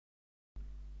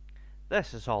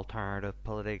This is Alternative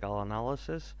Political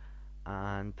Analysis,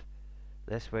 and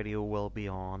this video will be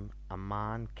on a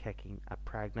man kicking a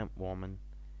pregnant woman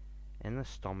in the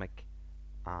stomach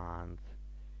and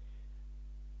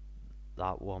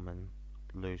that woman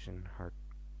losing her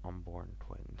unborn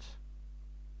twins.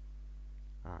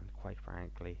 And quite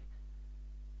frankly,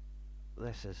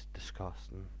 this is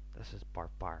disgusting, this is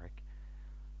barbaric,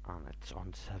 and it's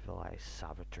uncivilized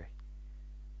savagery.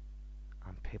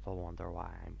 And people wonder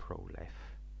why I'm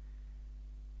pro-life.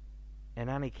 In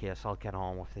any case, I'll get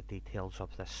on with the details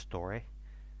of this story.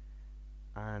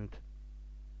 And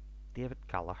David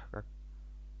Gallagher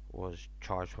was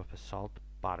charged with assault,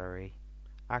 battery,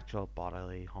 actual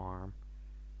bodily harm,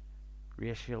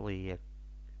 racially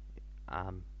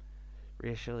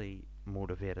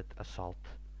motivated assault,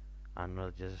 and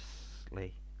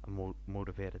religiously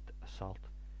motivated assault.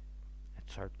 It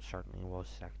certainly was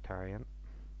sectarian.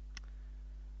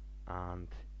 And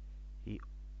he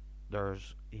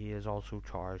is also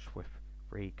charged with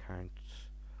 3 counts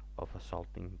of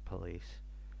assaulting police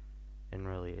in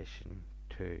relation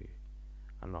to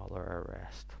another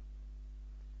arrest.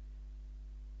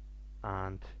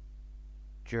 And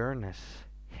during this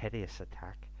hideous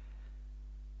attack,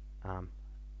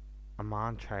 a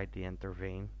man tried to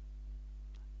intervene,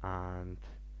 and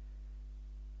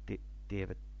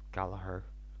David Gallagher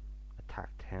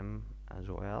attacked him as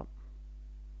well.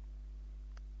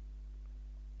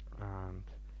 And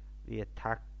the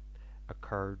attack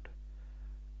occurred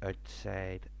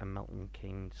outside a Milton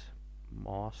Keynes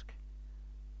mosque,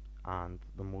 and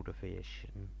the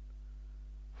motivation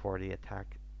for the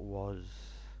attack was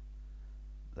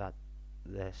that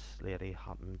this lady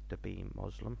happened to be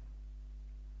Muslim,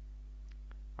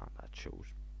 and that shows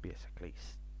basically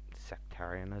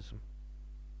sectarianism.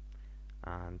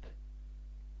 And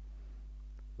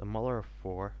the mother of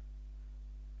 4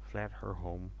 fled her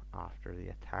home after the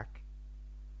attack.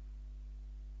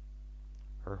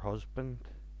 Her husband,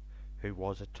 who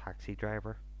was a taxi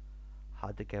driver,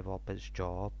 had to give up his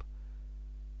job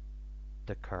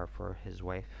to care for his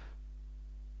wife.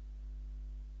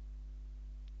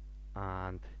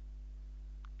 And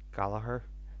Gallagher,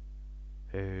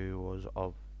 who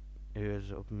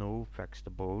is of no fixed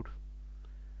abode,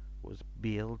 was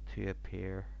bailed to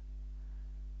appear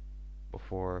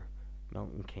before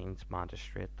Milton Keynes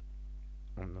magistrate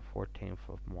on the 14th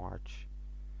of March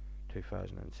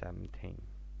 2017.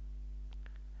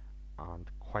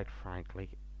 And quite frankly,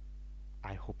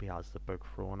 I hope he has the book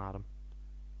thrown at him.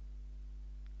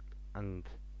 And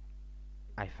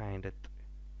I find it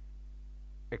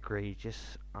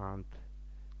egregious and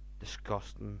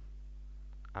disgusting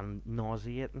and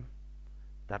nauseating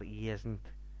that he isn't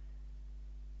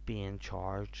being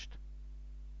charged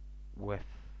with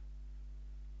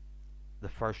the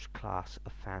first class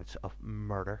offence of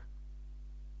murder,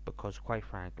 because quite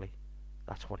frankly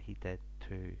that's what he did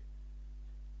to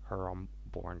her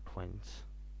unborn twins.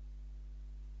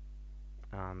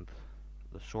 And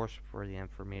the source for the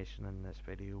information in this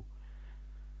video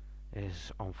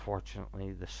is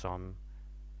unfortunately The Sun,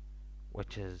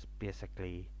 which is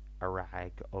basically a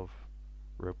rag of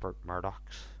Rupert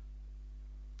Murdoch's.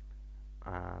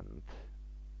 And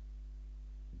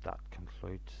that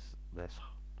concludes this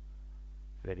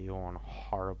video on a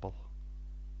horrible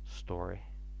story.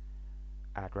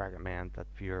 I'd recommend that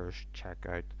viewers check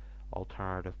out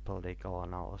Alternative Political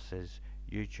Analysis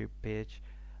YouTube page.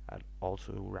 I'd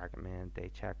also recommend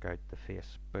they check out the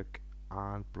Facebook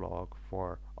and blog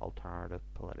for Alternative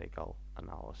Political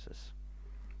Analysis.